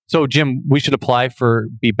So, Jim, we should apply for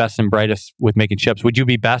be best and brightest with making chips. Would you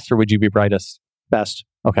be best or would you be brightest? Best.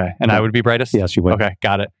 Okay. And I would be brightest? Yes, you would. Okay,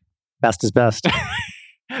 got it. Best is best.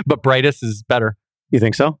 But brightest is better. You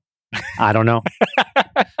think so? I don't know.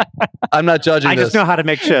 I'm not judging I this. just know how to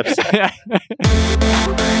make chips.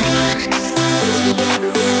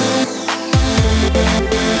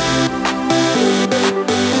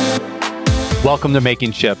 Welcome to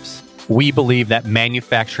Making Chips. We believe that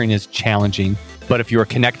manufacturing is challenging, but if you are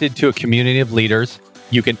connected to a community of leaders,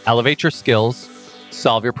 you can elevate your skills,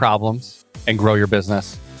 solve your problems, and grow your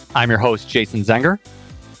business. I'm your host, Jason Zenger,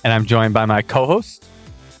 and I'm joined by my co-host,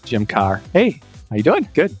 Jim Carr. Hey, How you doing?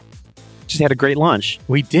 good. Just had a great lunch.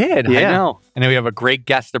 We did. I Yeah. know. And then we have a great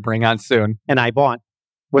guest to bring on soon. And I bought.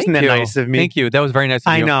 Wasn't Thank that you. nice of me? Thank you. That was very nice of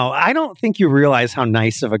I you. know. I don't think you realize how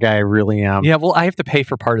nice of a guy I really am. Yeah, well, I have to pay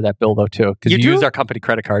for part of that bill, though, too, because You you do? use our company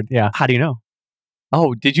credit card. Yeah. How do you know?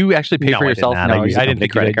 Oh, did you actually pay No, for I did yourself? not. No, I used a I didn't company think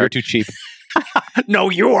you credit did. You're card. too cheap. No,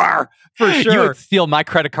 you are. For You sure. would steal my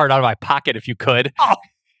credit card out of my pocket if you could.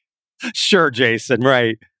 Sure, Jason.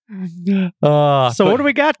 Right. So But- what do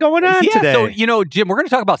we got going on today? So, Jim, we're going to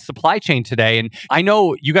talk about supply chain today. And I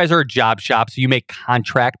know you guys are a job shop, so you make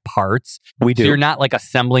contract parts. we So you're not like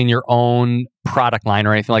assembling your own product line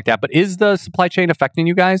or anything like that. But is the supply chain affecting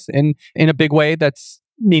you guys in a big way? That's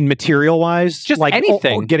mean material-wise? Just like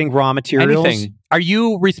anything. Getting raw materials? anything. Are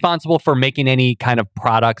you responsible for making any kind of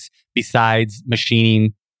products besides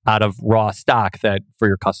machining out of raw stock that for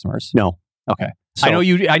your customers? No. Okay. So,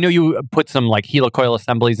 I know you put some like helicoil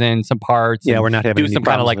assemblies in some parts. Yeah, and we're not having do any some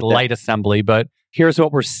kind of problems like with that. light assembly, but Here's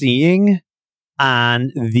what we're seeing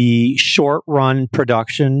on the short run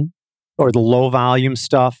production or the low volume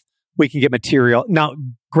stuff. We can get material. Now,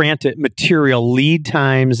 granted, material lead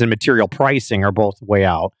times and material pricing are both way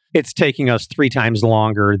out. It's taking us 3 times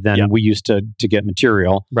longer than Yeah. we used to get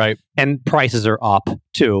material. right. And prices are up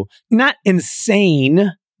too. Not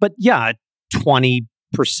insane, but yeah, 20%,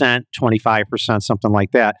 25%, something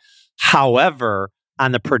like that. However,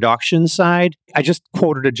 on the production side, I just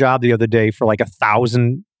quoted a job the other day for like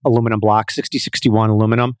 1,000 aluminum blocks, 6061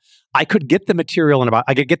 aluminum. I could get the material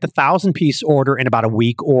I could get the 1,000-piece order in about a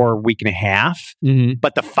week or week and a half. Mm-hmm.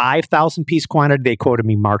 But the 5,000-piece quantity, they quoted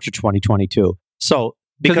me March of 2022. So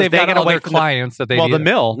Because they've got gotta other wait from clients that they the need.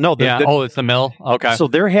 mill. No, Yeah. the, It's the mill. Okay. so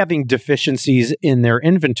they're having deficiencies in their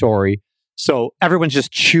inventory. So everyone's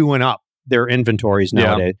just chewing up their inventories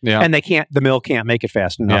nowadays. Yeah. And the mill can't make it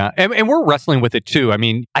fast enough. Yeah. And we're wrestling with it too. I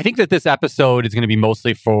mean, I think that this episode is going to be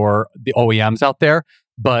mostly for the OEMs out there.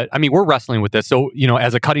 But I mean, we're wrestling with this. So,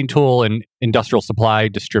 as a cutting tool and industrial supply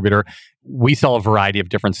distributor, we sell a variety of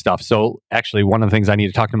different stuff. So actually, one of the things I need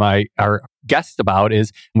to talk to our guest about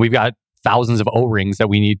is we've got thousands of O-rings that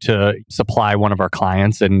we need to supply one of our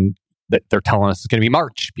clients, and that they're telling us it's going to be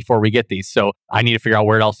March before we get these. So I need to figure out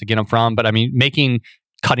where else to get them from. But I mean, making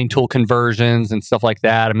cutting tool conversions and stuff like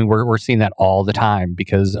that. I mean, we're seeing that all the time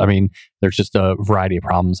because, I mean, there's just a variety of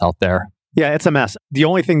problems out there. Yeah, it's a mess. The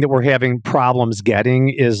only thing that we're having problems getting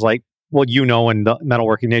is like, well, and the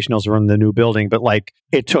Metalworking Nation knows we're in the new building, but like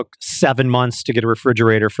it took 7 months to get a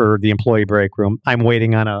refrigerator for the employee break room. I'm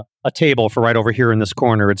waiting on a table for right over here in this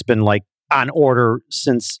corner. It's been like on order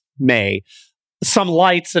since May. Some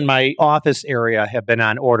lights in my office area have been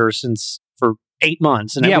on order for 8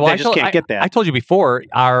 months, and I just can't get that. I told you before,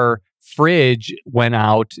 our fridge went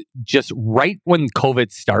out just right when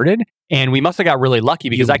COVID started. And we must have got really lucky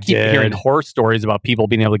because I keep hearing horror stories about people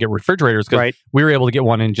being able to get refrigerators because we were able to get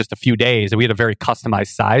one in just a few days and we had a very customized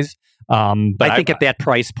size. But I think at that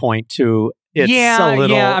price point too, it's a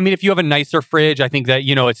little... Yeah, I mean, if you have a nicer fridge, I think that,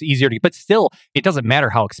 it's easier to... But still, it doesn't matter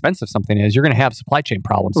how expensive something is. You're going to have supply chain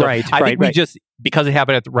problems. So I think we just... Because it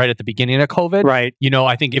happened right at the beginning of COVID, right?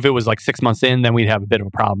 I think if it was like 6 months in, then we'd have a bit of a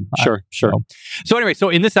problem. Sure. So anyway, so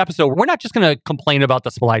in this episode, we're not just going to complain about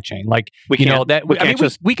the supply chain. Like, we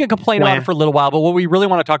can complain about it for a little while, but what we really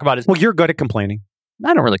want to talk about is... Well, you're good at complaining.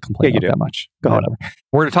 I don't really complain about that much. Go ahead. Whatever.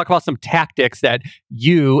 We're going to talk about some tactics that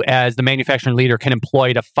you, as the manufacturing leader, can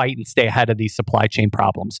employ to fight and stay ahead of these supply chain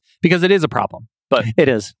problems. Because it is a problem. But it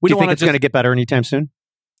is. Do you think it's going to get better anytime soon?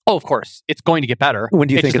 Oh, of course. It's going to get better. When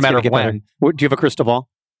do you think it's going to get better? Do you have a crystal ball?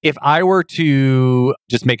 If I were to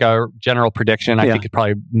just make a general prediction, I think it's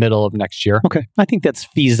probably middle of next year. Okay. I think that's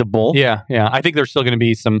feasible. Yeah. I think there's still going to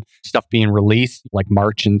be some stuff being released, like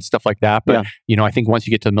March and stuff like that. But, I think once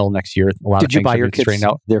you get to the middle of next year, a lot of things will be straightened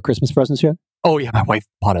out. Their Christmas presents yet? Oh, yeah. My wife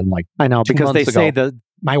bought it I know, 2 because they months say ago.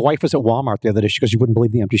 my wife was at Walmart the other day. She goes, you wouldn't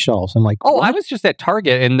believe the empty shelves. I'm like, oh, what? I was just at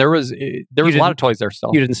Target and there was a lot of toys there still.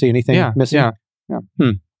 You didn't see anything missing? Yeah.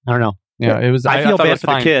 I don't know. Yeah, it was. I feel bad for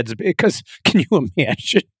the kids because can you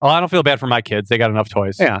imagine? Oh, I don't feel bad for my kids. They got enough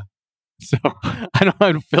toys. Yeah. So I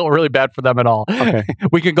don't feel really bad for them at all. Okay.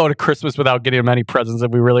 We could go to Christmas without getting them any presents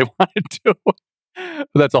if we really wanted to. But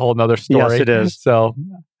that's a whole nother story. Yes, it is. So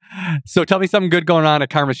tell me something good going on at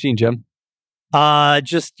Car Machine, Jim.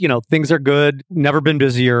 Just, things are good. Never been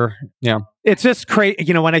busier. Yeah. It's just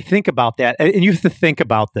crazy. When I think about that, and you have to think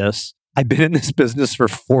about this, I've been in this business for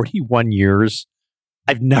 41 years.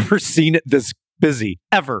 I've never seen it this busy,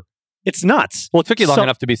 ever. It's nuts. Well, it took you long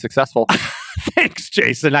enough to be successful. Thanks,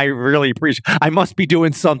 Jason. I really appreciate it. I must be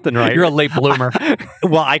doing something right. You're a late bloomer.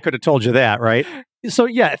 Well, I could have told you that, right? So,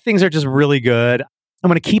 yeah, things are just really good. I'm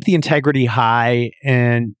going to keep the integrity high,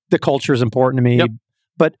 and the culture is important to me. Yep.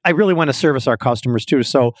 But I really want to service our customers too.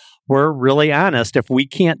 So we're really honest. If we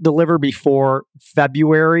can't deliver before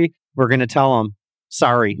February, we're going to tell them,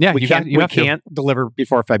 sorry, Yeah, we can't deliver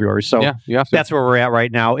before February. So yeah, you have to. that's where we're at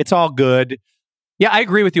right now. It's all good. Yeah, I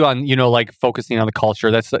agree with you on, like focusing on the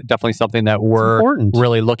culture. That's definitely something that we're important.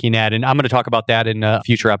 really looking at. And I'm going to talk about that in a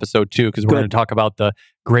future episode too, because we're going to talk about the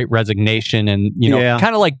Great Resignation and,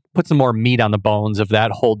 kind of like put some more meat on the bones of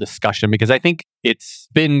that whole discussion, because I think it's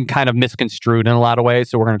been kind of misconstrued in a lot of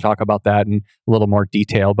ways. So we're going to talk about that in a little more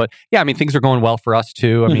detail. But yeah, I mean, things are going well for us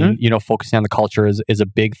too. I mean, focusing on the culture is a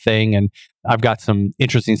big thing. And I've got some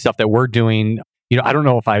interesting stuff that we're doing. I don't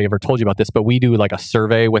know if I ever told you about this, but we do like a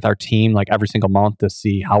survey with our team like every single month to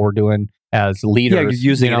see how we're doing as leaders. Yeah, you're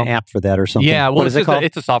using an app for that or something. Yeah, well, what is it called?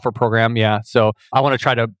 It's a software program. Yeah. So I want to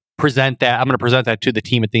try to present that. I'm going to present that to the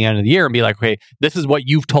team at the end of the year and be like, okay, this is what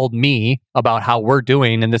you've told me about how we're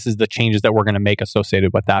doing, and this is the changes that we're going to make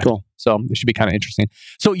associated with that. Cool. So it should be kind of interesting.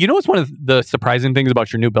 So what's one of the surprising things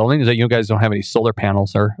about your new building is that you guys don't have any solar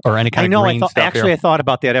panels or any kind of green stuff here. I thought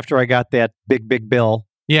about that after I got that big bill.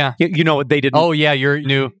 Yeah. They didn't. Oh, yeah, you're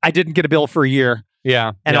new. I didn't get a bill for a year.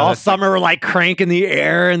 Yeah. And all summer we're like cranking the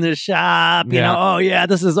air in the shop. Oh, yeah,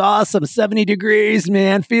 this is awesome. 70 degrees,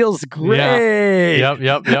 man. Feels great.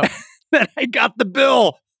 Yep. Then I got the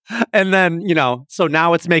bill. And then, so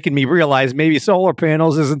now it's making me realize maybe solar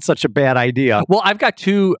panels isn't such a bad idea. Well, I've got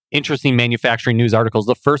two interesting manufacturing news articles.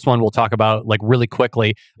 The first one we'll talk about like really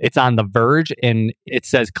quickly. It's on The Verge and it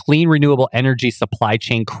says Clean Renewable Energy Supply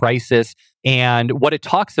Chain Crisis. And what it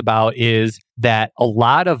talks about is that a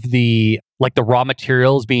lot of the raw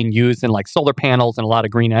materials being used in like solar panels and a lot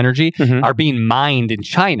of green energy are being mined in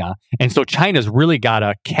China. And so China's really got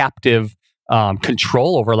a captive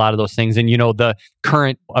control over a lot of those things. And, the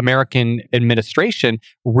current American administration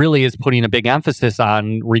really is putting a big emphasis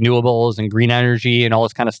on renewables and green energy and all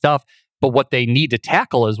this kind of stuff. But what they need to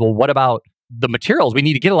tackle is, well, what about the materials? We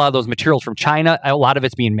need to get a lot of those materials from China. A lot of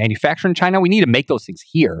it's being manufactured in China. We need to make those things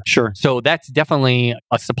here. Sure. So that's definitely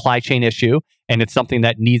a supply chain issue, and it's something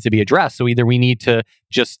that needs to be addressed. So either we need to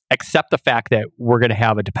just accept the fact that we're going to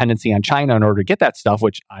have a dependency on China in order to get that stuff,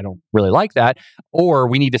 which I don't really like that, or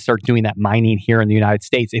we need to start doing that mining here in the United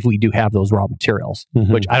States if we do have those raw materials,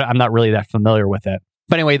 which I'm not really that familiar with it.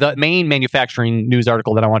 But anyway, the main manufacturing news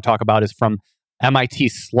article that I want to talk about is from MIT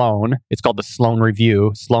Sloan. It's called the Sloan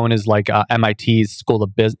Review. Sloan is like MIT's School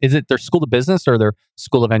of Business. Is it their School of Business or their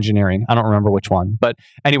School of Engineering? I don't remember which one. But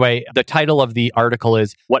anyway, the title of the article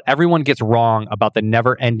is What Everyone Gets Wrong About the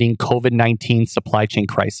Never-Ending COVID-19 Supply Chain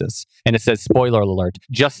Crisis. And it says, spoiler alert,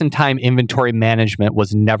 just-in-time inventory management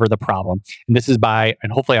was never the problem. And this is by,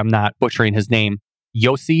 and hopefully I'm not butchering his name,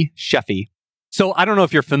 Yossi Sheffi. So I don't know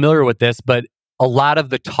if you're familiar with this, but a lot of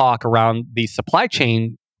the talk around the supply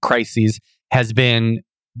chain crises has been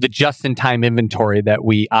the just-in-time inventory that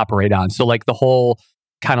we operate on. So like the whole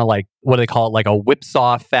kind of like, what do they call it? Like a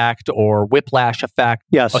whipsaw effect or whiplash effect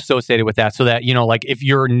associated with that. So that, like if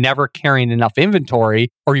you're never carrying enough inventory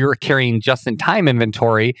or you're carrying just-in-time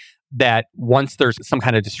inventory, that once there's some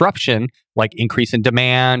kind of disruption, like increase in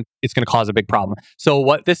demand, it's going to cause a big problem. So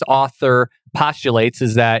what this author postulates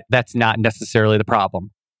is that that's not necessarily the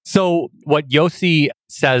problem. So what Yossi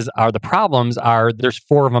says are the problems there's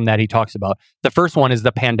four of them that he talks about. The first one is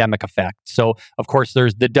the pandemic effect. So of course,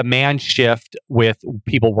 there's the demand shift with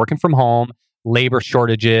people working from home, labor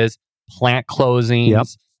shortages, plant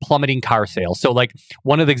closings, plummeting car sales. So like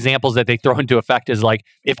one of the examples that they throw into effect is like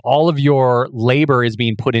if all of your labor is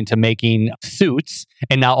being put into making suits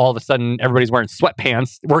and now all of a sudden everybody's wearing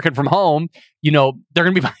sweatpants working from home, they're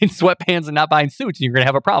going to be buying sweatpants and not buying suits and you're going to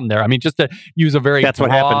have a problem there. I mean, just to use a very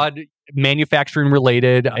broad manufacturing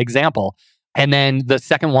related example. And then the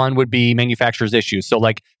second one would be manufacturers' issues. So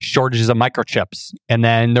like shortages of microchips. And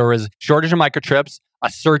then there was shortage of microchips, a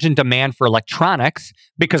surge in demand for electronics.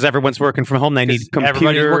 Because everyone's working from home. They need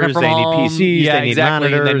everybody's working computers, from they home. need PCs, Yeah, they need exactly.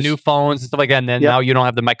 monitors. And then new phones and stuff like that. And then now you don't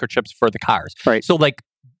have the microchips for the cars. Right. So like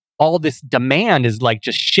all this demand is like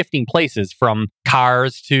just shifting places from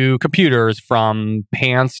cars to computers, from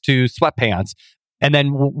pants to sweatpants. And then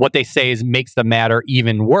what they say is makes the matter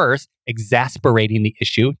even worse, exasperating the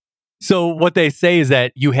issue. So what they say is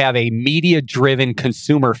that you have a media-driven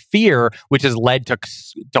consumer fear, which has led to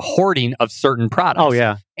hoarding of certain products. Oh,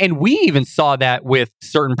 yeah. And we even saw that with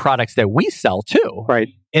certain products that we sell too. Right.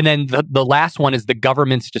 And then the last one is the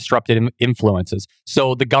government's disruptive influences.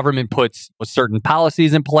 So the government puts certain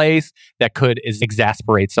policies in place that could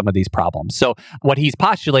exasperate some of these problems. So what he's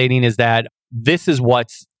postulating is that this is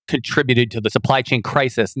what's contributed to the supply chain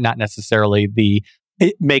crisis, not necessarily the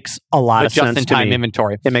It makes a lot of sense to just-in-time me.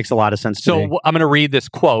 inventory. It makes a lot of sense to me. So I'm going to read this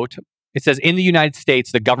quote. It says, in the United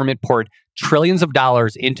States, the government poured trillions of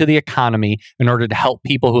dollars into the economy in order to help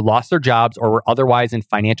people who lost their jobs or were otherwise in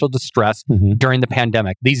financial distress during the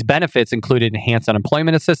pandemic. These benefits included enhanced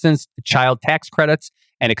unemployment assistance, child tax credits,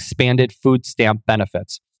 and expanded food stamp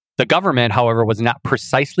benefits. The government, however, was not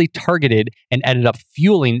precisely targeted and ended up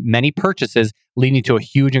fueling many purchases, leading to a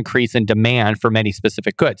huge increase in demand for many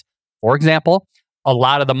specific goods. For example, a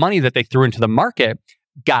lot of the money that they threw into the market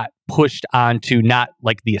got pushed onto not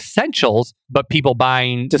like the essentials, but people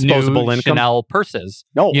buying Disposable new income? Chanel purses,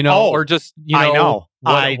 No. or just, I know.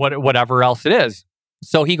 whatever else it is.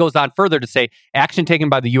 So he goes on further to say, action taken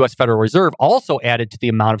by the U.S. Federal Reserve also added to the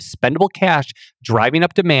amount of spendable cash, driving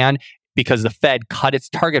up demand because the Fed cut its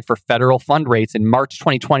target for federal fund rates in March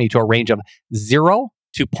 2020 to a range of 0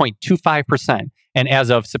 to 0.25%. And as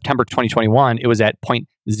of September 2021, it was at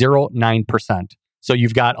 0.09%. So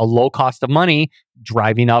you've got a low cost of money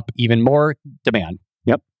driving up even more demand.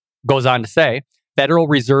 Yep. Goes on to say, Federal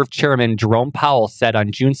Reserve Chairman Jerome Powell said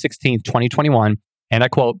on June 16, 2021, and I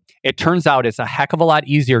quote, "It turns out it's a heck of a lot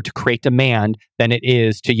easier to create demand than it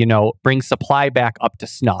is to, bring supply back up to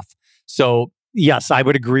snuff." So, Yes, I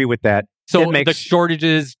would agree with that. so the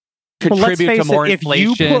shortages Well, let's contribute face to more it,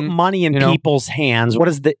 inflation. if you put money in people's hands, what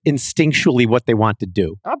is instinctually what they want to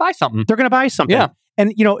do? I'll buy something. They're going to buy something. Yeah.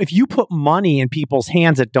 And, if you put money in people's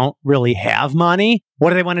hands that don't really have money, what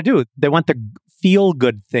do they want to do? They want the feel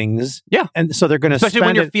good things. Yeah. And so they're going to Especially spend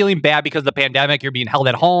when you're it. feeling bad because of the pandemic, you're being held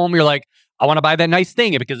at home. You're like, I want to buy that nice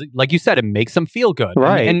thing because, like you said, it makes them feel good.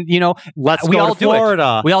 Right. And Let's we go all to do it.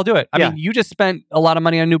 Florida. we all do it. I Yeah. mean, you just spent a lot of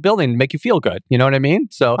money on a new building to make you feel good. You know what I mean?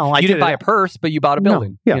 So Oh, I you did didn't it. buy a purse, but you bought a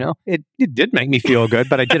building. No, yeah. It did make me feel good,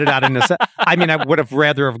 but I did it out of necessity. I mean, I would have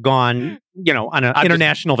rather have gone, on an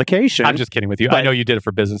international vacation. I'm just kidding with you. I But- know you did it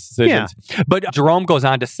for business decisions. But Jerome goes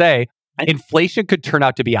on to say, inflation could turn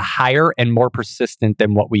out to be a higher and more persistent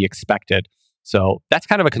than what we expected. So that's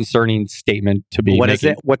kind of a concerning statement to be What making.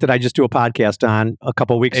 is it? What did I just do a podcast on a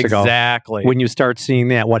couple weeks ago? Exactly. When you start seeing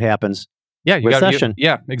that, what happens? Yeah, Recession.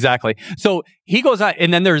 Yeah, exactly. So he goes on,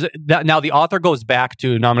 and then there's that. Now the author goes back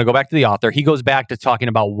to. Now I'm going to go back to the author. He goes back to talking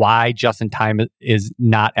about why just-in-time is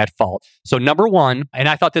not at fault. So number one, and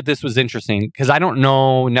I thought that this was interesting because I don't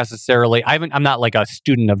know necessarily. I'm not like a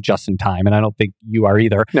student of just-in-time, and I don't think you are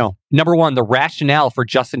either. No. Number one, the rationale for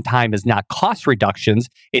just-in-time is not cost reductions;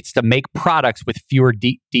 it's to make products with fewer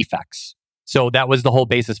defects. So that was the whole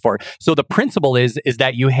basis for it. So the principle is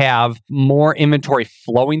that you have more inventory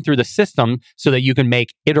flowing through the system so that you can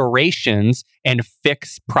make iterations and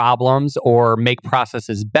fix problems or make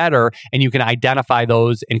processes better, and you can identify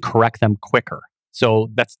those and correct them quicker. So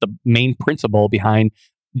that's the main principle behind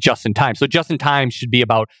just-in-time. So just-in-time should be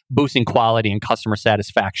about boosting quality and customer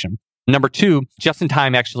satisfaction. Number two,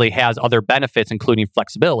 just-in-time actually has other benefits, including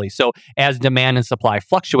flexibility. So as demand and supply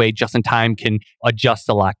fluctuate, just-in-time can adjust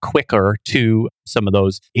a lot quicker to some of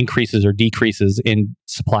those increases or decreases in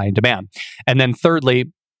supply and demand. And then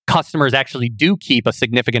thirdly, customers actually do keep a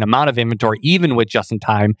significant amount of inventory, even with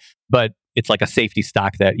just-in-time, but it's like a safety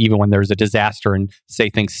stock that even when there's a disaster and say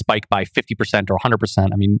things spike by 50% or 100%,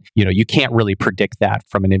 I mean, you can't really predict that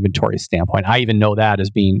from an inventory standpoint. I even know that as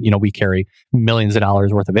being, we carry millions of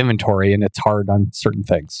dollars worth of inventory and it's hard on certain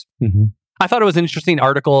things. Mm-hmm. I thought it was an interesting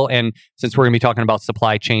article. And since we're going to be talking about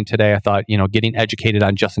supply chain today, I thought, getting educated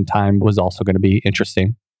on just-in-time was also going to be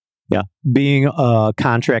interesting. Yeah. Being a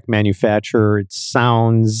contract manufacturer, it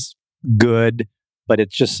sounds good, but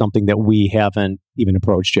it's just something that we haven't even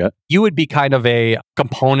approached yet. You would be kind of a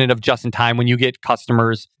component of just-in-time when you get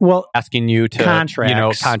customers asking you to,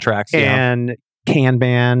 contracts. And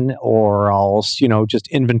Kanban or else, just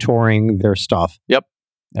inventorying their stuff. Yep,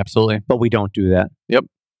 absolutely. But we don't do that. Yep.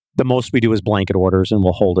 The most we do is blanket orders and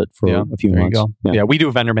we'll hold it for a few months. You go. Yeah, we do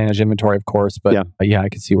vendor managed inventory, of course, but I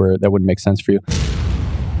can see where that wouldn't make sense for you.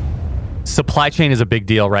 Supply chain is a big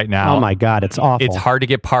deal right now. Oh my God, it's awful. It's hard to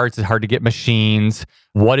get parts. It's hard to get machines.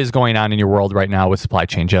 What is going on in your world right now with supply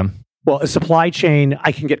chain, Jim? Well, a supply chain,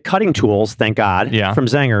 I can get cutting tools, thank God, from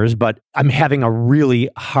Zangers, but I'm having a really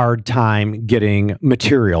hard time getting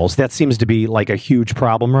materials. That seems to be like a huge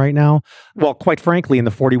problem right now. Well, quite frankly, in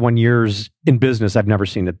the 41 years in business, I've never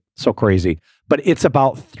seen it so crazy. But it's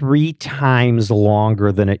about 3 times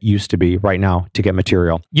longer than it used to be right now to get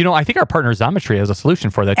material. You know, I think our partner Xometry has a solution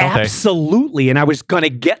for that, don't they? Absolutely. And I was going to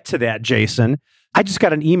get to that, Jason. I just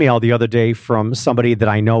got an email the other day from somebody that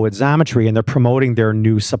I know at Xometry, and they're promoting their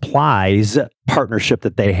new supplies partnership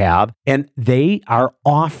that they have. And they are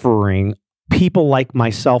offering people like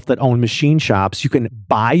myself that own machine shops, you can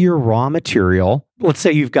buy your raw material. Let's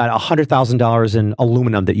say you've got $100,000 in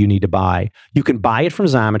aluminum that you need to buy. You can buy it from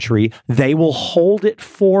Xometry. They will hold it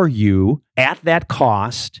for you at that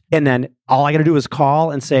cost. And then all I got to do is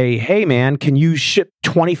call and say, hey, man, can you ship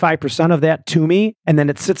 25% of that to me? And then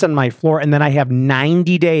it sits on my floor. And then I have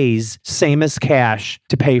 90 days, same as cash,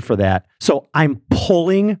 to pay for that. So I'm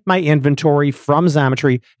pulling my inventory from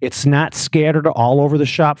Xometry. It's not scattered all over the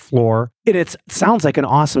shop floor. It sounds like an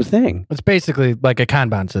awesome thing. It's basically like a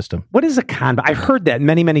Kanban system. What is a Kanban? I've heard that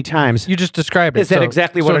many, many times. You just described it. Is that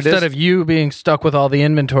exactly what it is? So instead of you being stuck with all the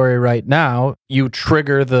inventory right now, you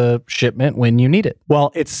trigger the shipment when you need it.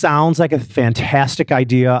 Well, it sounds like a fantastic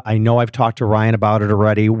idea. I know I've talked to Ryan about it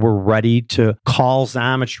already. We're ready to call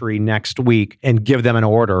Xometry next week and give them an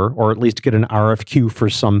order, or at least get an RFQ for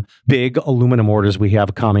some big aluminum orders we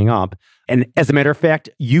have coming up. And as a matter of fact,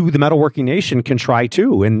 you, the Metalworking Nation, can try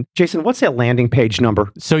too. And Jason, what's that landing page number?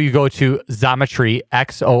 So you go to Xometry,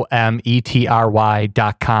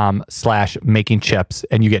 xometry.com/making chips,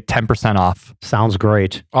 and you get 10% off. Sounds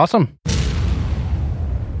great. Awesome.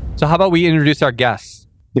 So how about we introduce our guest?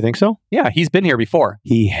 You think so? Yeah, he's been here before.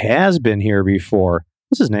 He has been here before.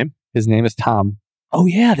 What's his name? His name is Tom. Oh,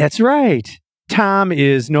 yeah, that's right. Tom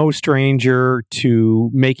is no stranger to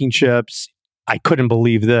making chips. I couldn't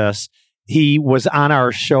believe this. He was on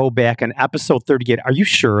our show back in episode 38. Are you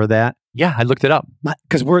sure of that? Yeah, I looked it up.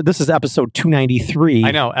 Because this is episode 293.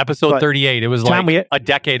 I know, episode 38. It was Tom, like a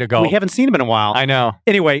decade ago. We haven't seen him in a while. I know.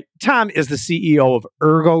 Anyway, Tom is the CEO of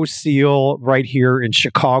Ergo Seal right here in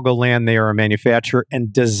Chicagoland. They are a manufacturer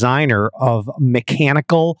and designer of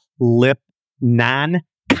mechanical lip,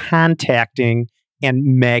 non-contacting, and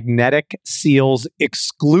magnetic seals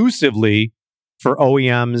exclusively for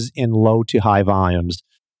OEMs in low to high volumes.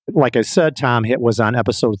 Like I said, Tom was on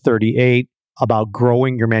episode 38 about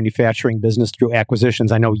growing your manufacturing business through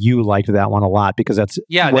acquisitions. I know you liked that one a lot because that's...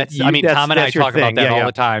 Yeah, Tom and I talk about that all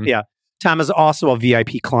the time. Yeah. Tom is also a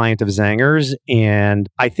VIP client of Zangers, and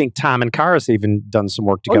I think Tom and Karis even done some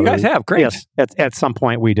work together. Oh, you guys have? Great. Yes, at some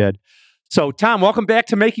point we did. So, Tom, welcome back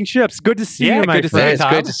to Making Chips. Good to see you, my friend. It's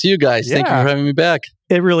great to see you guys. Thank you for having me back.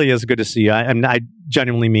 It really is good to see you, and I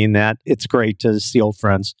genuinely mean that. It's great to see old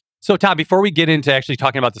friends. So, Tom, before we get into actually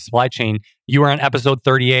talking about the supply chain, you were on episode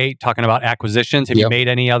 38 talking about acquisitions. Have you made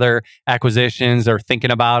any other acquisitions or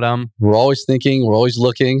thinking about them? We're always thinking. We're always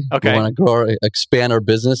looking. Okay. We want to grow, expand our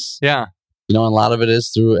business. Yeah. You know, and a lot of it is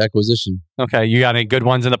through acquisition. Okay. You got any good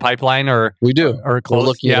ones in the pipeline or? We do. Or close? We're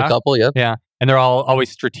looking at a couple, yep. Yeah. And they're all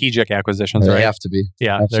always strategic acquisitions, right? They have to be.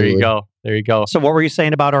 Yeah. Absolutely. There you go. There you go. So what were you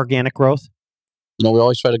saying about organic growth? You know, we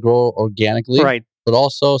always try to grow organically. Right. But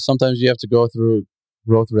also sometimes you have to grow through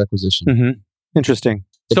acquisition. Mm-hmm. Interesting.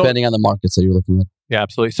 Depending on the markets that you're looking at. Yeah,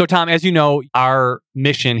 absolutely. So, Tom, as you know, our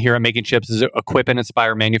mission here at Making Chips is to equip and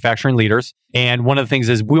inspire manufacturing leaders. And one of the things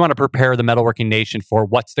is we want to prepare the metalworking nation for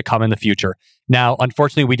what's to come in the future. Now,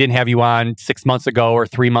 unfortunately, we didn't have you on 6 months ago or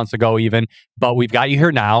 3 months ago even, but we've got you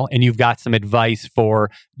here now, and you've got some advice for,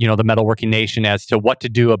 the metalworking nation as to what to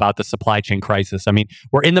do about the supply chain crisis. I mean,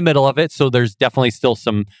 we're in the middle of it, so there's definitely still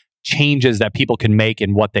some changes that people can make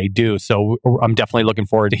in what they do. So I'm definitely looking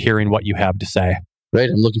forward to hearing what you have to say.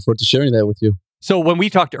 Great. I'm looking forward to sharing that with you. So when we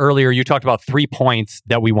talked earlier, you talked about 3 points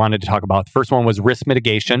that we wanted to talk about. The first one was risk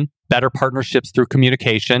mitigation, better partnerships through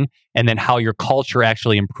communication, and then how your culture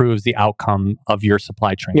actually improves the outcome of your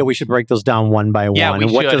supply chain. Yeah, we should break those down one by one.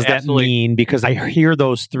 And what does that mean? Because I hear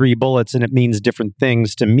those 3 bullets and it means different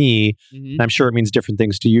things to me. Mm-hmm. And I'm sure it means different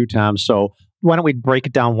things to you, Tom. So why don't we break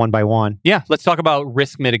it down one by one? Yeah, let's talk about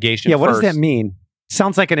risk mitigation what first. Does that mean?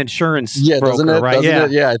 Sounds like an insurance broker, doesn't it? right?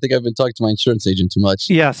 Doesn't it? Yeah, I think I've been talking to my insurance agent too much.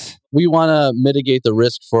 Yes. We want to mitigate the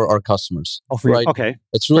risk for our customers. Oh, right? Okay.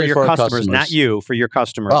 It's really for your customers, not you, for your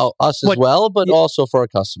customers. Well, us as well, but also for our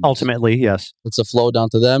customers. Ultimately, yes. It's a flow down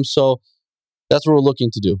to them. So that's what we're looking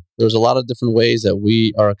to do. There's a lot of different ways that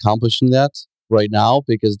we are accomplishing that right now,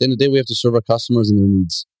 because at the end of the day, we have to serve our customers and their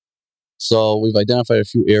needs. So we've identified a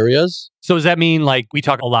few areas. So does that mean, like, we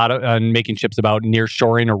talk a lot on Making Chips about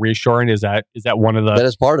nearshoring or reshoring? Is that one of the... That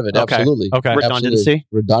is part of it, okay. absolutely. Okay. Redundancy?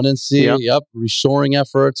 Redundancy, yep. Reshoring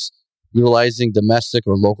efforts. utilizing domestic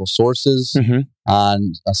or local sources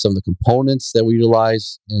on some of the components that we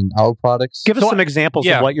utilize in our products. Give us some examples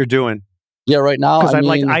of what you're doing. Yeah, right now, because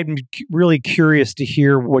I'm really curious to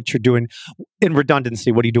hear what you're doing in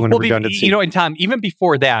redundancy. What are you doing in redundancy? And Tom, even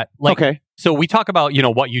before that, so we talk about,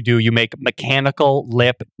 what you do. You make mechanical,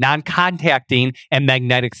 lip, non-contacting, and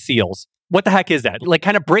magnetic seals. What the heck is that?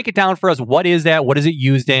 Kind of break it down for us. What is that? What is it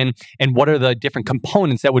used in? And what are the different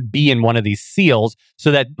components that would be in one of these seals so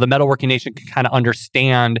that the Metalworking Nation can kind of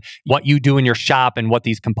understand what you do in your shop and what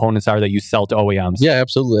these components are that you sell to OEMs? Yeah,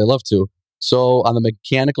 absolutely. I'd love to. So on the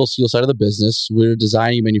mechanical seal side of the business, we're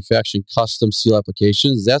designing and manufacturing custom seal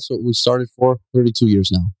applications. That's what we started for 32 years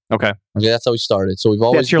now. Okay, that's how we started. So we've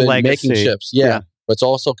always been making chips. Yeah, but it's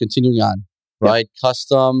also continuing on, right? Yeah.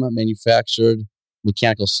 Custom manufactured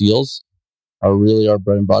mechanical seals are really our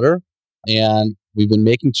bread and butter. And we've been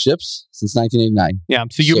making chips since 1989. Yeah,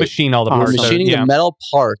 so you machine all the parts. We're machining the metal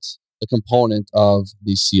part, the component of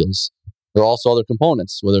these seals. There are also other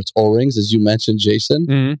components, whether it's O-rings, as you mentioned,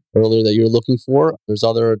 Jason, earlier that you're looking for. There's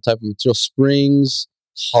other type of material, springs,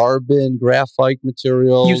 carbon, graphite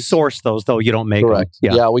materials. You source those, though. You don't make Correct.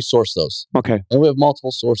 them. Yeah, we source those. Okay. And we have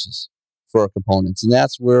multiple sources for our components. And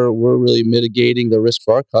that's where we're really mitigating the risk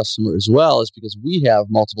for our customer as well, is because we have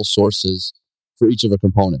multiple sources for each of the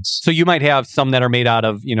components. So you might have some that are made out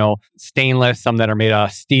of, stainless, some that are made out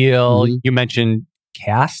of steel. You mentioned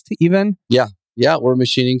cast even? Yeah, we're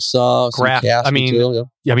machining some cast material.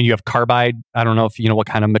 Yeah. I mean, you have carbide. I don't know if you know what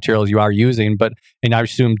kind of materials you are using, and I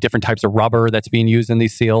assume different types of rubber that's being used in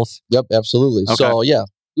these seals. Yep, absolutely. Okay. So yeah,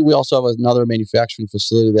 we also have another manufacturing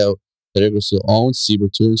facility that Yggdrasil owns, Seaver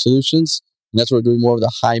Tooling Solutions, and that's where we're doing more of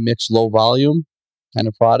the high mix, low volume kind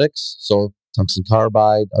of products. So tungsten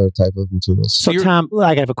carbide, other type of materials. So Tom,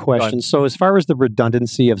 I have a question. So as far as the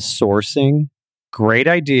redundancy of sourcing, great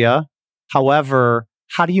idea. However,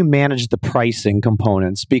 how do you manage the pricing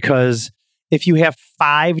components? Because if you have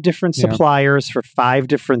 5 different suppliers for 5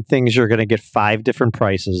 different things, you're going to get 5 different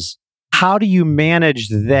prices. How do you manage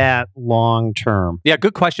that long term? Yeah,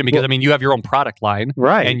 good question. Because you have your own product line,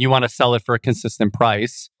 right? And you want to sell it for a consistent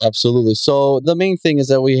price. Absolutely. So the main thing is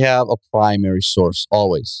that we have a primary source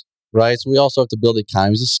always, right? So we also have to build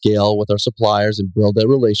economies of scale with our suppliers and build that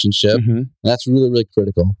relationship. And that's really, really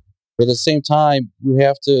critical. But at the same time, you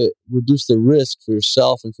have to reduce the risk for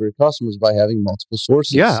yourself and for your customers by having multiple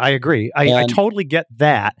sources. Yeah, I agree. I totally get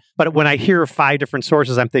that. But when I hear 5 different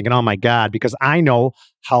sources, I'm thinking, oh my God, because I know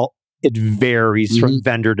how it varies from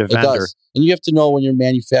vendor to vendor. Does. And you have to know when you're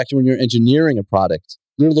manufacturing, when you're engineering a product,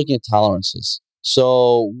 you're looking at tolerances.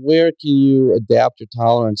 So where can you adapt your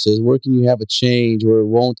tolerances? Where can you have a change where it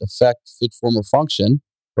won't affect fit, form, or function,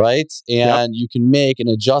 right? And you can make an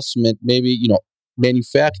adjustment, maybe,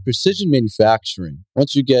 precision manufacturing.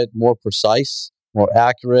 Once you get more precise, more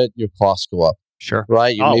accurate, your costs go up. Sure.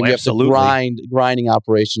 Right? Maybe you have to grinding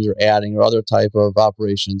operations you're adding or other type of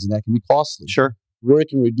operations, and that can be costly. Sure. Where it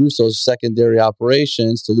can reduce those secondary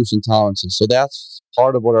operations to loosen tolerances. So that's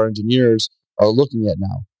part of what our engineers are looking at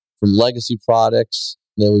now, from legacy products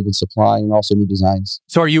that we've been supplying and also new designs.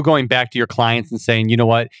 So are you going back to your clients and saying, you know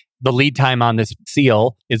what, the lead time on this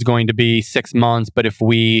seal is going to be 6 months, but if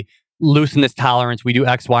we loosen this tolerance, we do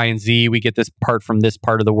X, Y, and Z, we get this part from this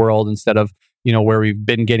part of the world instead of, where we've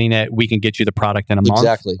been getting it, we can get you the product in a month?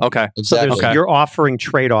 Exactly. Okay. Exactly. So you're offering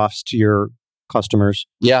trade-offs to your customers.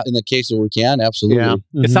 Yeah, in the case that we can, absolutely.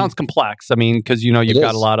 Yeah. It sounds complex. Because you've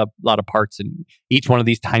got a lot of parts in each one of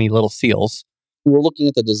these tiny little seals. We're looking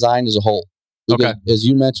at the design as a whole. Because, as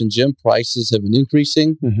you mentioned, Jim, prices have been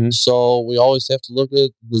increasing. So we always have to look at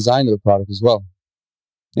the design of the product as well.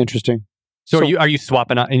 Interesting. So are you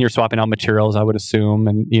swapping out, and you're swapping out materials, I would assume,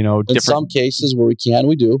 and in some cases where we can,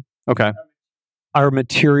 we do. Okay. Are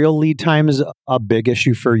material lead times a big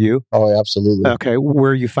issue for you? Oh, absolutely. Okay.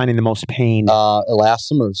 Where are you finding the most pain?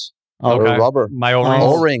 Elastomers. Or rubber. My O-rings.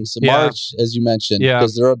 O-rings, March, as you mentioned,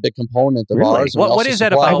 because they're a big component of ours. What is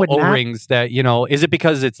that about O-rings that, is it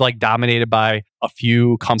because it's dominated by a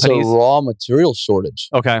few companies? It's a raw material shortage.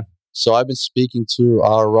 Okay. So I've been speaking to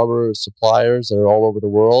our rubber suppliers that are all over the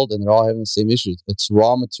world, and they're all having the same issues. It's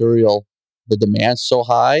raw material. The demand's so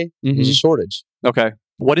high, there's a shortage. Okay.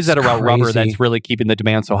 What is that about rubber that's really keeping the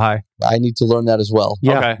demand so high? I need to learn that as well.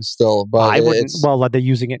 Yeah. Okay. Still, but I wouldn't. Well, are they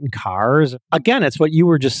using it in cars? Again, it's what you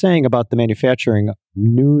were just saying about the manufacturing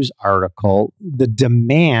news article. The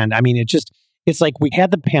demand. It's like we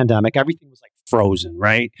had the pandemic. Everything was frozen,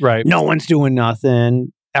 right? Right. No one's doing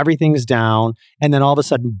nothing. Everything's down. And then all of a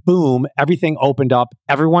sudden, boom, everything opened up.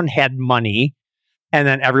 Everyone had money. And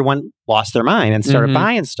then everyone lost their mind and started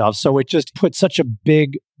buying stuff. So it just put such a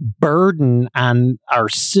big burden on our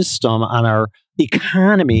system, on our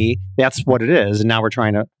economy. That's what it is. And now we're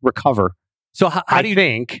trying to recover. So how do you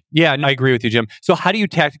think? Yeah, I agree with you, Jim. So how do you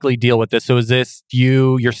tactically deal with this? So is this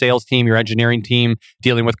you, your sales team, your engineering team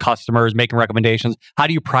dealing with customers, making recommendations? How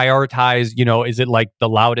do you prioritize? Is it like the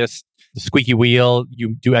loudest, the squeaky wheel?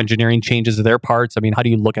 You do engineering changes to their parts? I mean, how do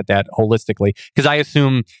you look at that holistically? Because I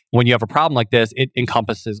assume when you have a problem like this, it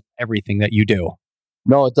encompasses everything that you do.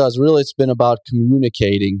 No, it does. Really, it's been about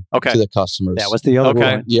communicating to the customers. That was the other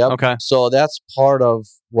one. Yep. Okay. So that's part of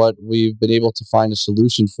what we've been able to find a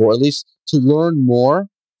solution for, at least to learn more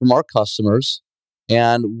from our customers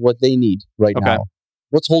and what they need right now.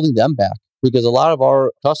 What's holding them back? Because a lot of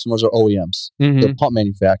our customers are OEMs. They're pump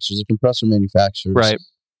manufacturers, they're compressor manufacturers. Right.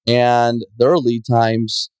 And their lead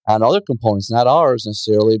times on other components, not ours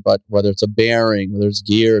necessarily, but whether it's a bearing, whether it's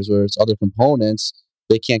gears, whether it's other components,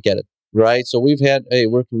 they can't get it. Right. So we've had, hey,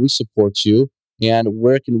 where can we support you? And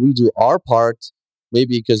where can we do our part?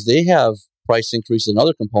 Maybe because they have price increases in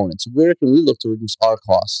other components. Where can we look to reduce our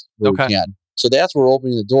costs where we can? So that's where we're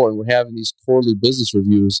opening the door, and we're having these quarterly business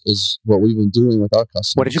reviews is what we've been doing with our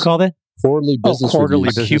customers. What did you call that? Quarterly business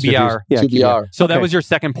reviews. QBR. Yeah, QBR. So that was your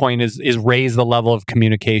second point is raise the level of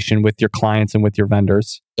communication with your clients and with your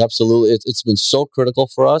vendors. Absolutely. It's been so critical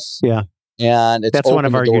for us. Yeah. And it's that's one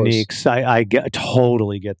of our doors. uniques. I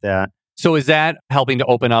totally get that. So is that helping to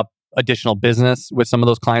open up additional business with some of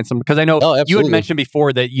those clients? Because I know you had mentioned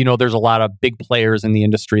before that, there's a lot of big players in the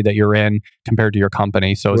industry that you're in compared to your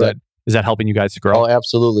company. So is that helping you guys to grow? Oh,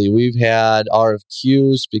 absolutely. We've had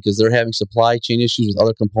RFQs because they're having supply chain issues with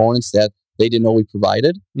other components that they didn't know we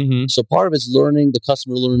provided. So part of it's learning, the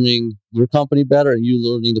customer learning your company better and you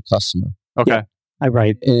learning the customer. Okay. Yeah.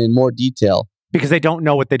 Right. In more detail. Because they don't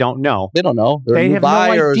know what they don't know. They don't know. They have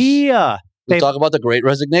buyers. No idea. We talk about the great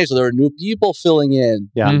resignation. There are new people filling in.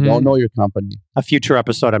 Yeah. You don't know your company. A future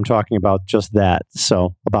episode, I'm talking about just that.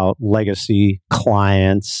 So about legacy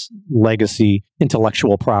clients, legacy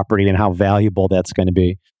intellectual property, and how valuable that's going to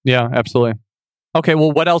be. Yeah, absolutely. Okay,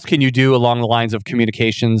 well, what else can you do along the lines of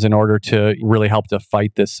communications in order to really help to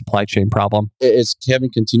fight this supply chain problem? It's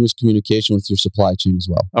having continuous communication with your supply chain as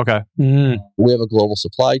well. Okay. We have a global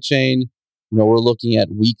supply chain. We're looking at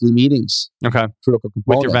weekly meetings. Okay. Critical components.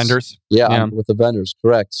 With your vendors? Yeah, with the vendors,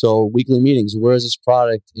 correct. So weekly meetings. Where is this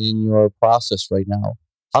product in your process right now?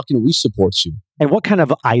 How can we support you? And what kind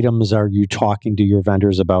of items are you talking to your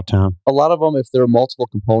vendors about, Tom? A lot of them, if there are multiple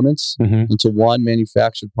components into one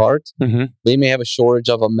manufactured part, they may have a shortage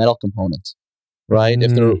of a metal component, right?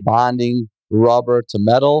 If they're bonding rubber to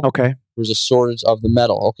metal, there's a shortage of the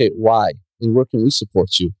metal. Okay, why? And where can we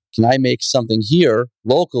support you? Can I make something here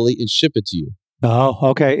locally and ship it to you? Oh,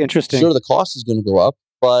 okay. Interesting. Sure, the cost is going to go up,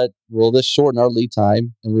 but will this shorten our lead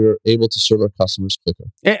time and we're able to serve our customers quicker?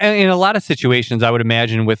 In a lot of situations, I would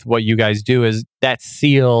imagine with what you guys do is that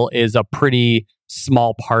seal is a pretty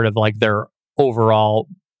small part of like their overall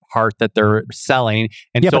part that they're selling,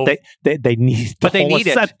 and so they need, but they need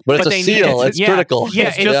it. But it's a seal. It's critical.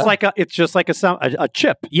 Yeah, it's just like a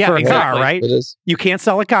chip. Yeah, for a exactly. car, right? It is. You can't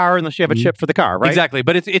sell a car unless you have a chip for the car, right? Exactly,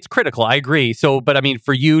 but it's critical. I agree. So, but I mean,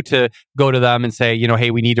 for you to go to them and say,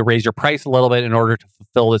 hey, we need to raise your price a little bit in order to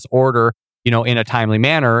fulfill this order, in a timely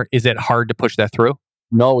manner, is it hard to push that through?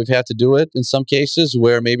 No, we've had to do it in some cases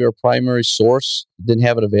where maybe our primary source didn't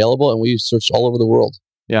have it available, and we searched all over the world.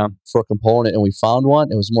 For a component, and we found one.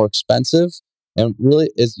 It was more expensive, and really,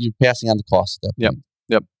 you're passing on the cost at that point.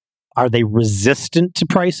 Yep. Are they resistant to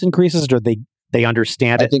price increases, or they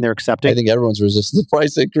understand it and they're accepting? I think everyone's resistant to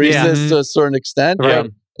price increases to a certain extent. Right.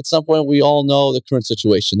 At some point, we all know the current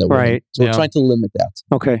situation that we're in. So we're trying to limit that.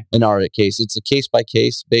 Okay. In our case, it's a case by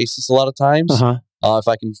case basis. A lot of times, if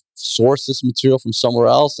I can source this material from somewhere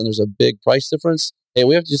else, and there's a big price difference, hey,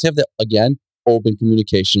 we have to just have that again. Open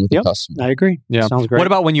communication with the customer. I agree. Yeah. Sounds great. What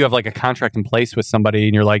about when you have like a contract in place with somebody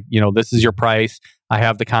and you're like, this is your price. I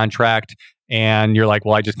have the contract, and you're like,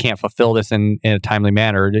 well, I just can't fulfill this in a timely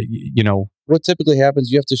manner. What typically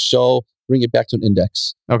happens, you have to bring it back to an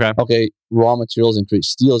index. Okay. Raw materials increase.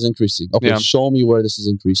 Steel is increasing. Okay. Show me where this is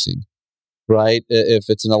increasing. Right. If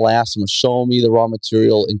it's an elastomer, show me the raw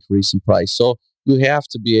material increase in price. So you have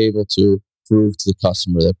to be able to prove to the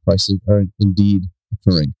customer that prices are indeed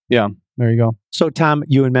occurring. Yeah. There you go. So, Tom,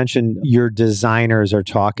 you had mentioned your designers are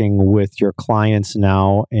talking with your clients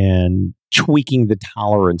now and tweaking the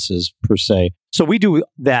tolerances, per se. So we do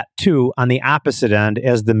that too on the opposite end.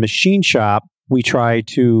 As the machine shop, we try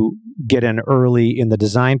to get in early in the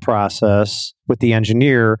design process with the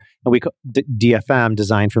engineer, and we call DFM,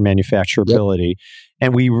 Design for Manufacturability.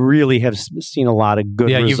 And we really have seen a lot of good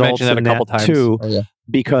Yeah, you've results mentioned that in a couple times. too, Oh, yeah.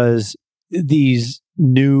 because these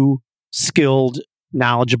new skilled,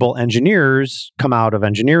 knowledgeable engineers come out of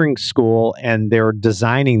engineering school and they're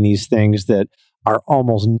designing these things that are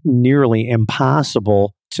almost nearly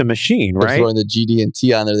impossible to machine, They're right? throwing the GD and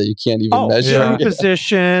T on there that you can't even measure. yeah. Screw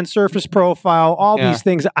position, surface profile, all Yeah. these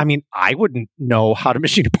things. I mean, I wouldn't know how to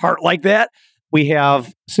machine a part like that. We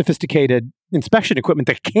have sophisticated inspection equipment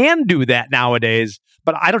that can do that nowadays,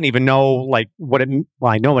 but I don't even know like what it.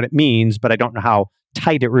 Well, I know what it means, but I don't know how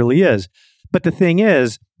tight it really is. But the thing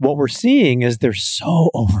is, what we're seeing is there's so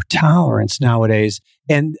over tolerance nowadays.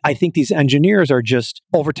 And I think these engineers are just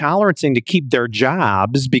over tolerancing to keep their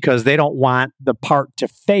jobs because they don't want the part to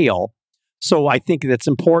fail. So I think that's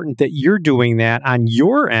important that you're doing that on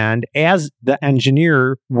your end as the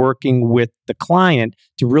engineer working with the client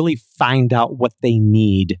to really find out what they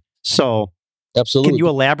need. So Absolutely. can you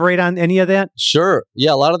elaborate on any of that? Sure.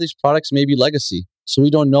 Yeah, a lot of these products may be legacy. So we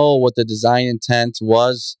don't know what the design intent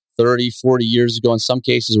was 30, 40 years ago. In some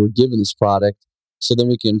cases, we're given this product. So then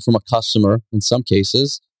we can, from a customer, in some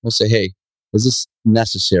cases, we'll say, hey, is this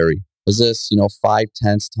necessary? Is this,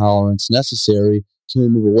 5/10 tolerance necessary? Can we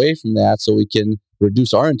move away from that so we can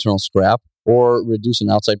reduce our internal scrap or reduce an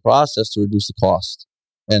outside process to reduce the cost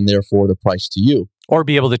and therefore the price to you? Or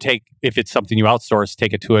be able to take, if it's something you outsource,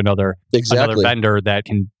 take it to another Exactly. vendor that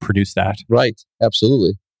can produce that. Right.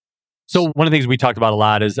 Absolutely. So one of the things we talked about a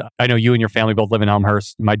lot is, I know you and your family both live in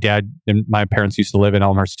Elmhurst. My dad and my parents used to live in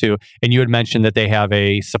Elmhurst too. And you had mentioned that they have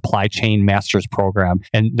a supply chain master's program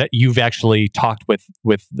and that you've actually talked with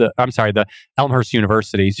the Elmhurst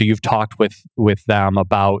University. So you've talked with them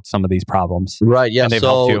about some of these problems. Right. Yeah. And they've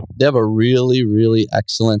helped So you. they have a really, really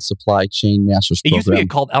excellent supply chain master's It program. used to be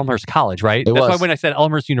called Elmhurst College, right? It That's why was. when I said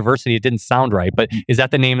Elmhurst University, it didn't sound right. But is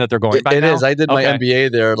that the name that they're going by It now? is. I did my Okay.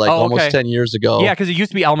 MBA there Oh, almost okay. 10 years ago. Yeah, because it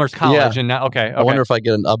used to be Elmhurst College, and now I wonder if I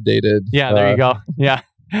get an updated Yeah, there you go. Yeah.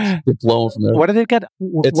 diploma from there. What do they get?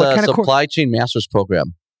 It's what a kind of supply chain master's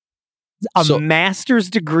program. a so- master's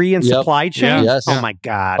degree in Yep. supply chain? Yes. Oh my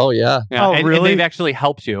God. Oh, yeah. Yeah. Oh, and really? they've actually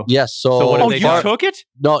helped you. Yes. So, So what do Oh, they you do? took it?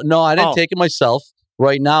 No, I didn't Oh. take it myself.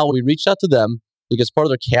 Right now, we reached out to them because part of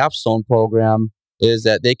their capstone program is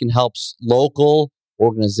that they can help local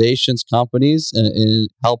organizations, companies, and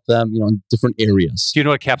help them, in different areas. Do you know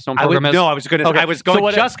what a capstone I program is? no, I was going to. Okay. I was So going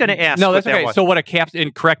what just going to ask. No, what that's that okay. was. So what a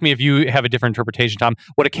and correct me if you have a different interpretation, Tom.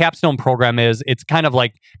 What a capstone program is, it's kind of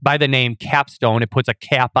like by the name capstone, it puts a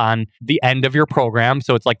cap on the end of your program.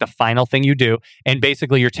 So it's like the final thing you do. And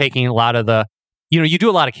basically you're taking a lot of the, you do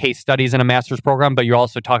a lot of case studies in a master's program, but you're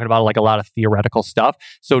also talking about like a lot of theoretical stuff.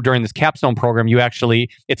 So during this capstone program,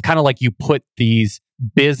 it's kind of like you put these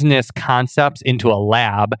business concepts into a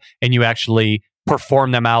lab and you actually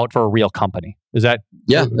perform them out for a real company. Is that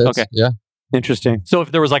Yeah. okay? Yeah. Interesting. So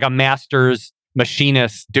if there was like a master's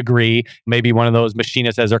machinist degree, maybe one of those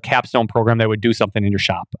machinists as their capstone program that would do something in your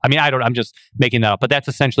shop. I mean, I'm just making that up, but that's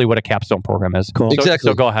essentially what a capstone program is. Cool. So, Exactly.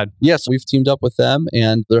 So go ahead. Yes, we've teamed up with them,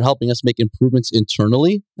 and they're helping us make improvements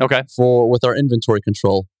internally Okay. with our inventory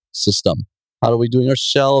control system. How are we doing our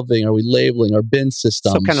shelving? Are we labeling our bin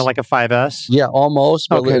systems? So kind of like a 5S. Yeah, almost,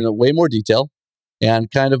 but Okay. in a way more detail, and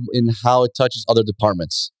kind of in how it touches other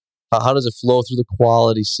departments. How does it flow through the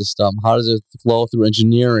quality system? How does it flow through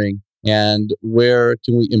engineering? And where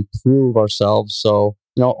can we improve ourselves? So,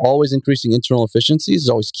 always increasing internal efficiencies is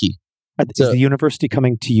always key. Is the university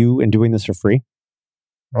coming to you and doing this for free?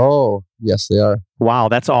 Oh, yes, they are. Wow,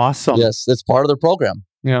 that's awesome. Yes, that's part of their program.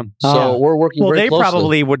 Yeah. So we're working Well, very they closely.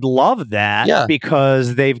 probably would love that Yeah.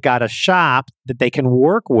 because they've got a shop that they can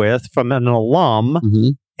work with from an alum,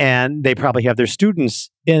 Mhm. and they probably have their students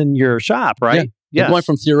in your shop, right? They're going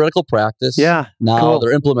from theoretical practice. Yeah. Now Cool.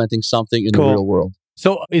 they're implementing something in Cool. the real world.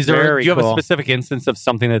 So do Very you have a cool. specific instance of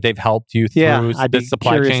something that they've helped you through Yeah, I'd be this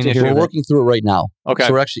supply curious chain to issue? hear We're that. working through it right now. Okay.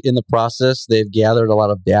 So we're actually in the process. They've gathered a lot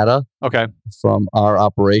of data Okay. from our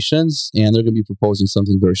operations, and they're going to be proposing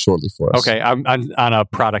something very shortly for us. Okay. I'm on a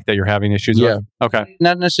product that you're having issues Yeah. with. Okay.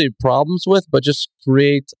 Not necessarily problems with, but just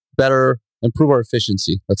improve our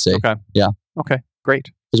efficiency, let's say. Okay. Yeah. Okay. Great.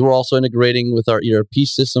 Because we're also integrating with our ERP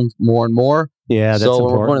system more and more. Yeah, that's so when we're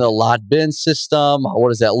important. going to the lot bin system, what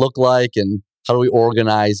does that look like? And how do we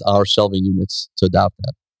organize our shelving units to adopt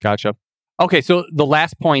that? Gotcha. Okay, so the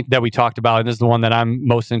last point that we talked about, and this is the one that I'm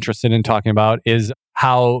most interested in talking about, is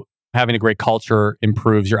how having a great culture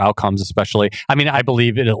improves your outcomes, especially. I mean, I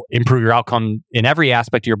believe it'll improve your outcome in every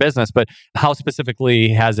aspect of your business, but how specifically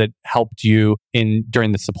has it helped you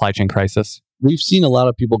during the supply chain crisis? We've seen a lot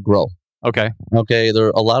of people grow. Okay. Okay, there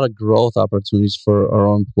are a lot of growth opportunities for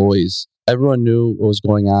our employees. everyone knew what was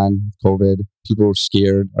going on with COVID. People were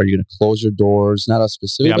scared. Are you going to close your doors? Not us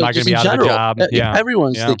specifically. Yeah, I'm not going to be out of a job. Yeah.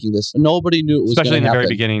 Everyone's thinking this. Nobody knew it was Especially in the happen. very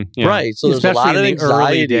beginning. Yeah. Right. So there's Especially a lot of in the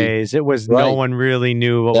anxiety. early days. It was no one really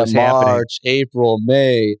knew what That was happening. March, April,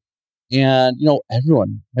 May. And,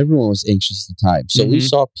 everyone was anxious at the time. So we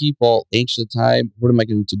saw people anxious at the time. What am I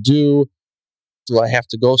going to do? Do I have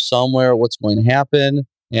to go somewhere? What's going to happen?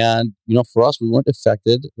 And, for us, we weren't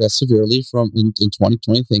affected that severely in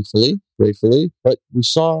 2020, thankfully, gratefully. But we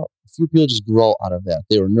saw a few people just grow out of that.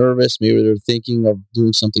 They were nervous. Maybe they were thinking of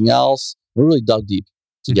doing something else. We really dug deep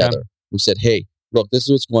together. Okay. We said, hey, look, this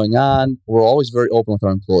is what's going on. We're always very open with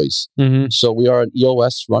our employees. So we are an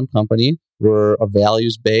EOS-run company. We're a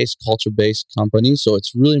values-based, culture-based company. So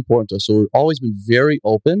it's really important to us. So we've always been very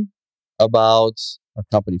open about our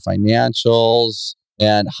company financials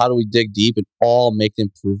and how do we dig deep and all make the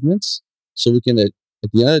improvements so we can, at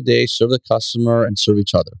the end of the day, serve the customer and serve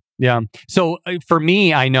each other. Yeah. So for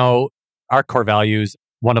me, I know our core values,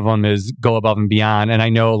 one of them is go above and beyond. And I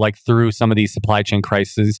know through some of these supply chain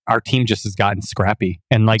crises, our team just has gotten scrappy.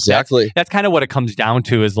 And Exactly. that's kind of what it comes down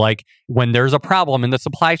to is when there's a problem in the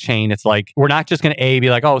supply chain, it's we're not just going to be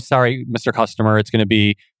oh, sorry, Mr. Customer, it's going to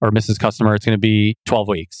be, or Mrs. Customer, it's going to be 12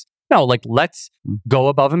 weeks. No, let's go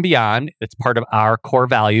above and beyond. It's part of our core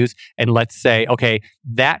values. And let's say, okay,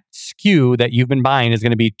 that SKU that you've been buying is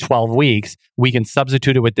going to be 12 weeks. We can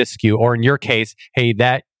substitute it with this SKU. Or in your case, hey,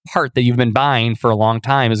 that part that you've been buying for a long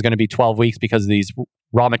time is going to be 12 weeks because of these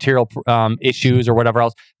raw material issues or whatever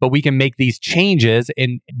else. But we can make these changes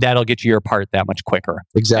and that'll get you your part that much quicker.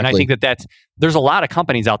 Exactly. And I think there's a lot of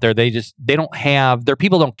companies out there, they don't have, their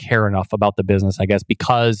people don't care enough about the business, I guess,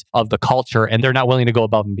 because of the culture and they're not willing to go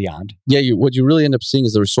above and beyond. Yeah, what you really end up seeing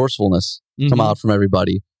is the resourcefulness come out from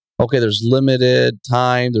everybody. Okay, there's limited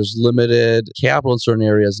time, there's limited capital in certain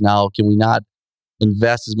areas now. Can we not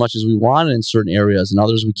invest as much as we want in certain areas and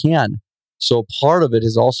others we can? So part of it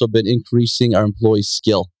has also been increasing our employees'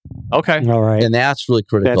 skill. Okay. All right. And that's really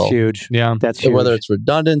critical. That's huge. Yeah. That's huge. Whether it's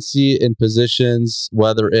redundancy in positions,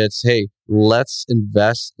 whether it's, hey, let's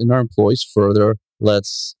invest in our employees further.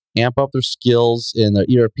 Let's amp up their skills in the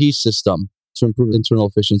ERP system to improve internal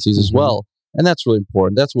efficiencies as well. And that's really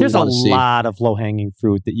important. That's what There's we want to see. a lot of low-hanging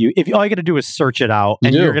fruit that all you got to do is search it out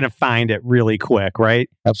and you're going to find it really quick, right?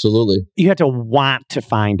 Absolutely. You have to want to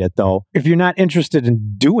find it, though. If you're not interested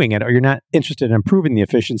in doing it or you're not interested in improving the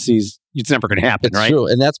efficiencies, it's never going to happen, It's right? true.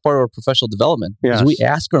 And that's part of our professional development. Because we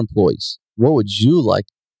ask our employees, what would you like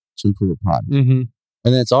to improve upon? And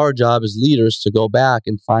then it's our job as leaders to go back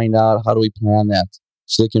and find out how do we plan that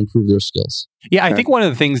so they can improve their skills. Yeah, I think one of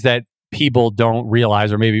the things that people don't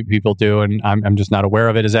realize, or maybe people do, and I'm just not aware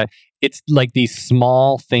of it, is that it's these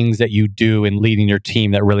small things that you do in leading your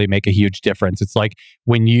team that really make a huge difference. It's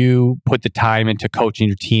when you put the time into coaching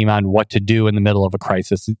your team on what to do in the middle of a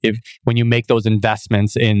crisis, when you make those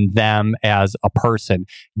investments in them as a person,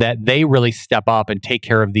 that they really step up and take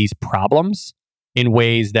care of these problems in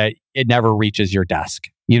ways that it never reaches your desk.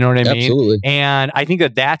 You know what I mean? Absolutely. And I think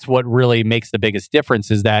that that's what really makes the biggest difference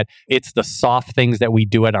is that it's the soft things that we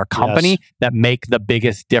do at our company that make the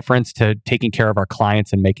biggest difference to taking care of our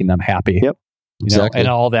clients and making them happy. Yep. Exactly. And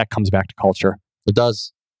all that comes back to culture. It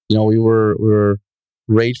does. We were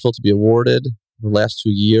grateful to be awarded the last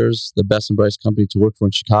 2 years the best and brightest company to work for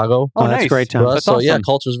in Chicago. Oh, that's great, Tom. That's So awesome. yeah,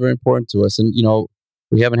 culture is very important to us. And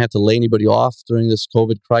we haven't had to lay anybody off during this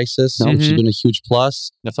COVID crisis, which has been a huge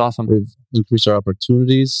plus. That's awesome. We've increased our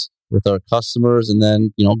opportunities with our customers, and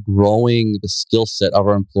then growing the skill set of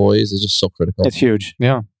our employees is just so critical. It's huge.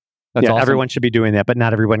 Yeah. That's awesome. Everyone should be doing that, but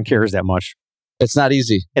not everyone cares that much. It's not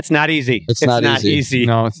easy. It's not easy. It's not easy.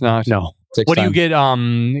 No, it's not. No. It takes What do you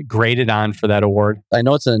time. get graded on for that award? I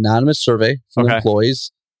know it's an anonymous survey from Okay.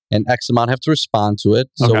 employees, and X amount have to respond to it.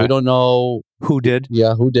 So Okay. we don't know Who did?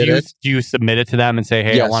 who did it. Do you submit it to them and say,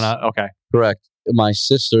 hey, I Yes. want to, okay. Correct. My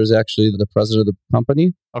sister is actually the president of the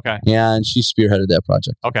company, Okay. and she spearheaded that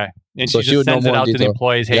project. Okay. And So she she just would know sends it more in out to the detail.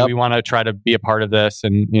 employees, hey, Yep. we want to try to be a part of this.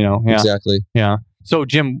 And, yeah. Exactly. Yeah. So,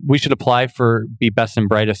 Jim, we should apply for be best and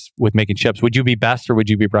brightest with making chips. Would you be best or would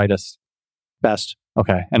you be brightest? Best.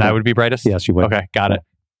 Okay. And I would be brightest? Yes, you would. Okay. Got it.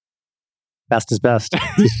 Best is best.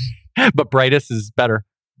 But brightest is better.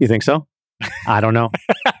 You think so? I don't know.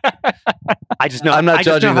 I just know. I'm not I just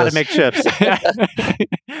know judging how this. to make chips.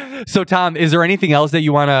 So, Tom, is there anything else that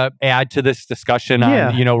you want to add to this discussion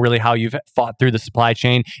on, Yeah. really how you've fought through the supply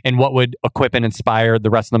chain and what would equip and inspire the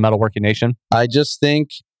rest of the metalworking nation? I just think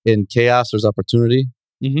in chaos, there's opportunity.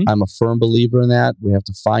 Mm-hmm. I'm a firm believer in that. We have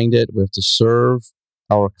to find it. We have to serve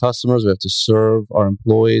our customers. We have to serve our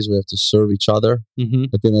employees. We have to serve each other Mm-hmm.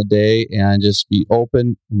 at the end of the day and just be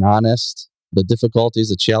open and honest the difficulties,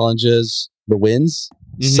 the challenges, the wins.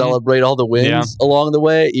 Celebrate all the wins along the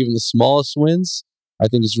way, even the smallest wins. I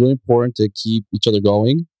think it's really important to keep each other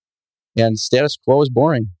going. And status quo is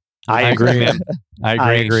boring. I agree, man.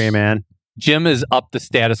 I agree, man. Jim is up the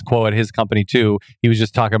status quo at his company too. He was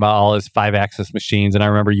just talking about all his 5-axis machines, and I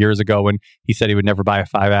remember years ago when he said he would never buy a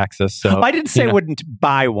 5-axis. So I didn't say I wouldn't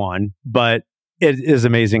buy one, but it is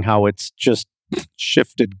amazing how it's just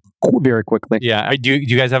shifted very quickly. Yeah. Do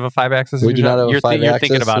you guys have a 5-axis? We do not have a 5-axis. You're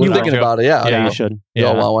thinking about it. We're thinking about it. Yeah. Yeah, you should. You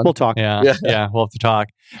all want one? We'll talk. Yeah. We'll have to talk.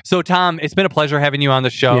 So, Tom, it's been a pleasure having you on the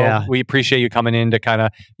show. Yeah. We appreciate you coming in to kind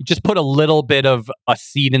of just put a little bit of a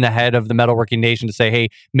seed in the head of the Metalworking Nation to say, hey,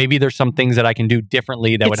 maybe there's some things that I can do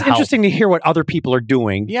differently that would help. It's interesting to hear what other people are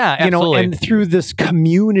doing. Yeah, absolutely. And through this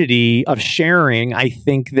community of sharing, I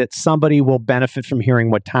think that somebody will benefit from hearing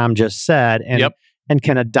what Tom just said and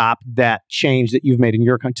can adopt that change that you've made in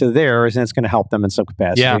your country to theirs, and it's going to help them in some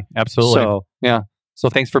capacity. Yeah, absolutely. So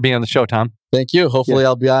thanks for being on the show, Tom. Thank you. Hopefully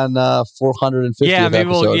I'll be on 450. Yeah, maybe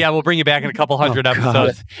episode. we'll bring you back in a couple hundred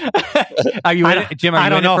episodes. Are you in it, Jim? Are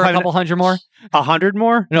you in it for a couple hundred more? 100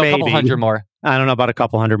 more? No, maybe. a couple hundred more. I don't know about a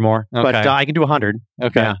couple hundred more, but I can do 100.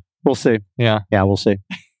 Okay. Yeah, we'll see. Yeah, we'll see.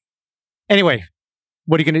 Anyway,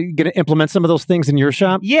 what are you going to implement some of those things in your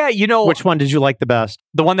shop? Yeah, which one did you like the best?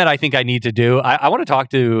 The one that I think I need to do, I want to talk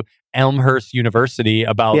to Elmhurst University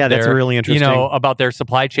about that's really interesting. About their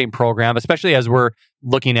supply chain program, especially as we're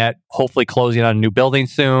looking at hopefully closing on a new building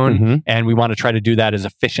soon, and we want to try to do that as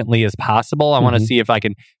efficiently as possible. I want to see if I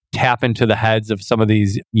can tap into the heads of some of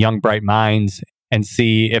these young, bright minds and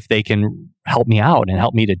see if they can help me out and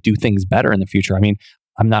help me to do things better in the future. I mean,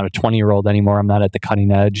 I'm not a 20-year-old anymore. I'm not at the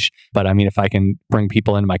cutting edge, but I mean, if I can bring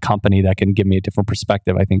people into my company that can give me a different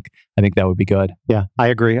perspective, I think that would be good. Yeah, I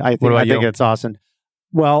agree. I think it's awesome.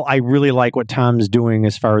 Well, I really like what Tom's doing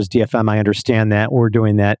as far as DFM. I understand that. We're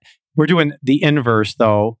doing that. We're doing the inverse,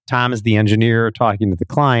 though. Tom is the engineer talking to the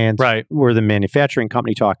client. Right. We're the manufacturing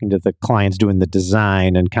company talking to the clients, doing the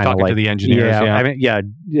design and kind of like to the engineers. Yeah. I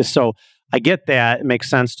mean, so I get that. It makes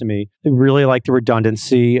sense to me. I really like the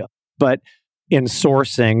redundancy, but in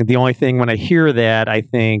sourcing, the only thing when I hear that, I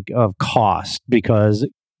think of cost, because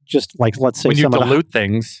just like, let's say when you dilute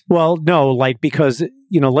things. Well, no, like, because,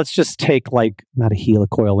 let's just take like, not a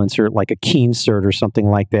helicoil insert, like a Keensert or something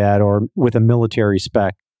like that, or with a military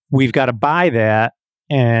spec. We've got to buy that.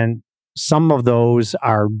 And some of those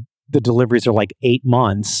the deliveries are like 8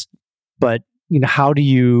 months. But, how do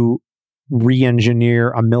you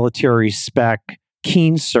re-engineer a military spec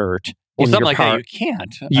Keensert? Well, something like that, you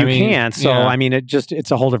can't. You can't. So, I mean,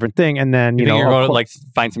 it's a whole different thing. And then, you're going to like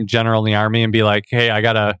find some general in the army and be like, hey, I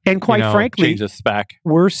got to, and quite frankly, change the spec.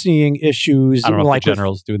 We're seeing issues. I don't know if the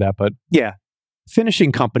generals do that, but yeah,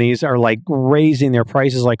 finishing companies are like raising their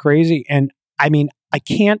prices like crazy. And I mean, I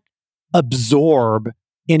can't absorb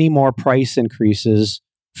any more price increases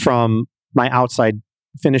from my outside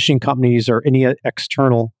finishing companies or any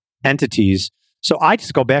external entities. So I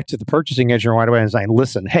just go back to the purchasing agent right away and say,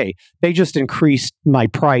 listen, hey, they just increased my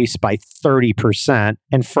price by 30%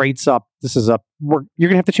 and freight's up. This is up. You're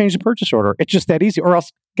going to have to change the purchase order. It's just that easy. Or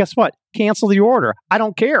else, guess what? Cancel the order. I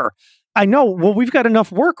don't care. I know, well, we've got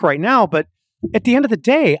enough work right now, but at the end of the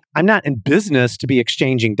day, I'm not in business to be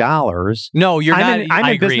exchanging dollars. No, you're not.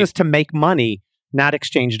 I'm in business to make money, not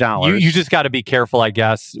exchange dollars. You just got to be careful, I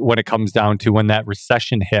guess, when it comes down to when that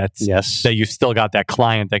recession hits. Yes, that you still got that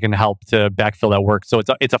client that can help to backfill that work. So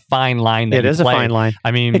it's a fine line. It is a fine line.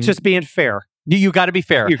 I mean, it's just being fair. You got to be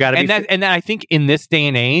fair. You got to be. And I think in this day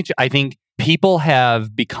and age, I think people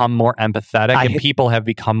have become more empathetic and people have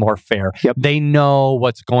become more fair. Yep. They know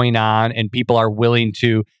what's going on and people are willing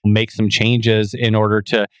to make some changes in order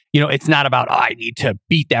to, it's not about, I need to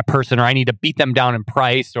beat that person or I need to beat them down in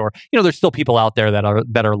price, or, there's still people out there that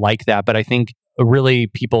are like that. But I think really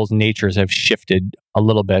people's natures have shifted a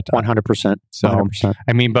little bit. 100%. So, 100%.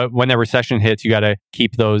 I mean, but when the recession hits, you got to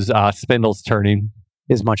keep those spindles turning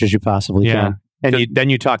as much as you possibly can. And then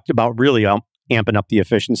you talked about really amping up the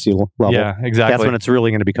efficiency level. Yeah, exactly. That's when it's really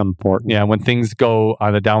going to become important. Yeah, when things go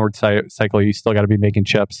on a downward cycle, you still got to be making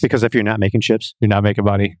chips. Because if you're not making chips, you're not making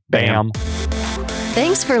money. Bam.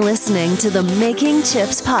 Thanks for listening to the Making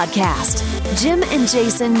Chips podcast. Jim and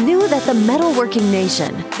Jason knew that the Metalworking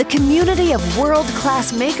Nation, the community of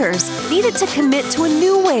world-class makers, needed to commit to a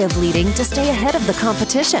new way of leading to stay ahead of the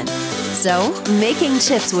competition. So, Making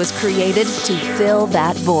Chips was created to fill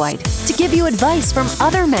that void, to give you advice from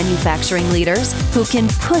other manufacturing leaders who can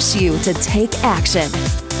push you to take action.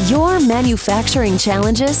 Your manufacturing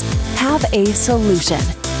challenges have a solution,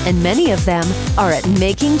 and many of them are at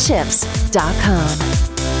makingchips.com.